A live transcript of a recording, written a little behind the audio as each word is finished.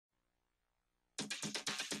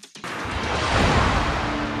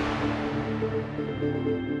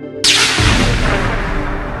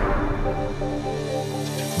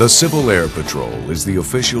The Civil Air Patrol is the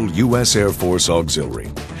official U.S. Air Force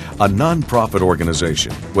Auxiliary, a non-profit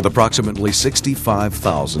organization with approximately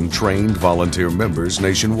 65,000 trained volunteer members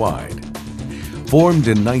nationwide. Formed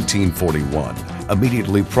in 1941,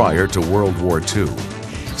 immediately prior to World War II,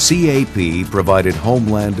 CAP provided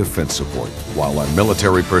homeland defense support while our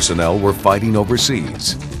military personnel were fighting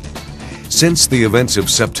overseas. Since the events of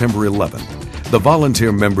September 11, the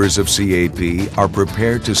volunteer members of CAP are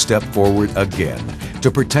prepared to step forward again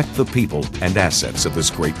to protect the people and assets of this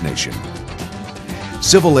great nation.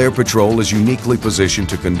 Civil Air Patrol is uniquely positioned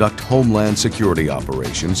to conduct homeland security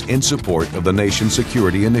operations in support of the nation's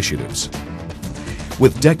security initiatives.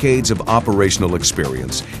 With decades of operational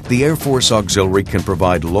experience, the Air Force Auxiliary can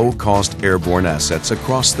provide low-cost airborne assets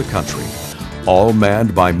across the country, all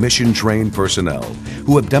manned by mission-trained personnel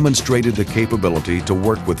who have demonstrated the capability to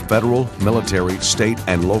work with federal, military, state,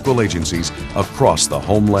 and local agencies across the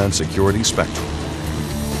homeland security spectrum.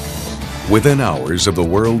 Within hours of the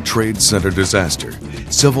World Trade Center disaster,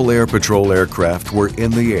 Civil Air Patrol aircraft were in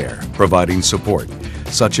the air providing support,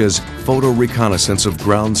 such as photo reconnaissance of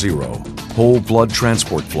Ground Zero, whole blood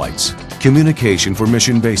transport flights, communication for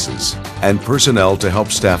mission bases, and personnel to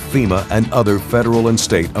help staff FEMA and other federal and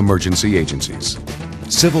state emergency agencies.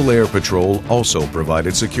 Civil Air Patrol also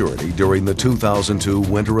provided security during the 2002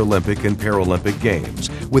 Winter Olympic and Paralympic Games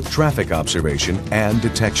with traffic observation and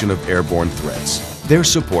detection of airborne threats. Their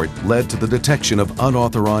support led to the detection of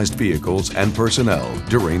unauthorized vehicles and personnel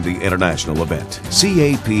during the international event.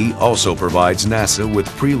 CAP also provides NASA with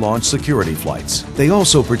pre-launch security flights. They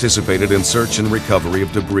also participated in search and recovery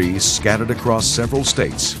of debris scattered across several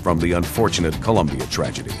states from the unfortunate Columbia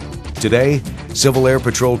tragedy. Today, Civil Air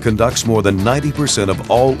Patrol conducts more than 90% of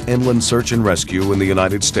all inland search and rescue in the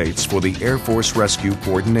United States for the Air Force Rescue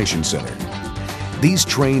Coordination Center. These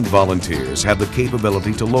trained volunteers have the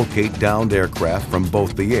capability to locate downed aircraft from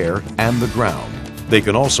both the air and the ground. They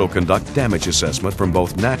can also conduct damage assessment from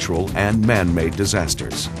both natural and man-made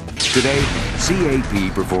disasters. Today,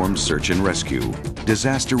 CAP performs search and rescue,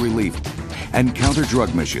 disaster relief, and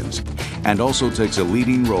counter-drug missions, and also takes a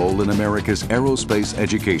leading role in America's aerospace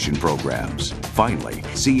education programs. Finally,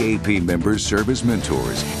 CAP members serve as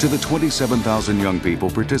mentors to the 27,000 young people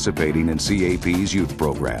participating in CAP's youth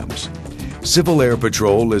programs. Civil Air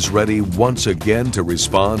Patrol is ready once again to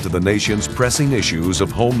respond to the nation's pressing issues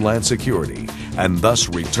of homeland security and thus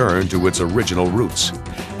return to its original roots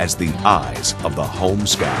as the eyes of the home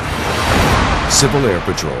sky. Civil Air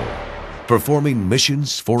Patrol, performing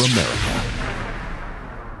missions for America.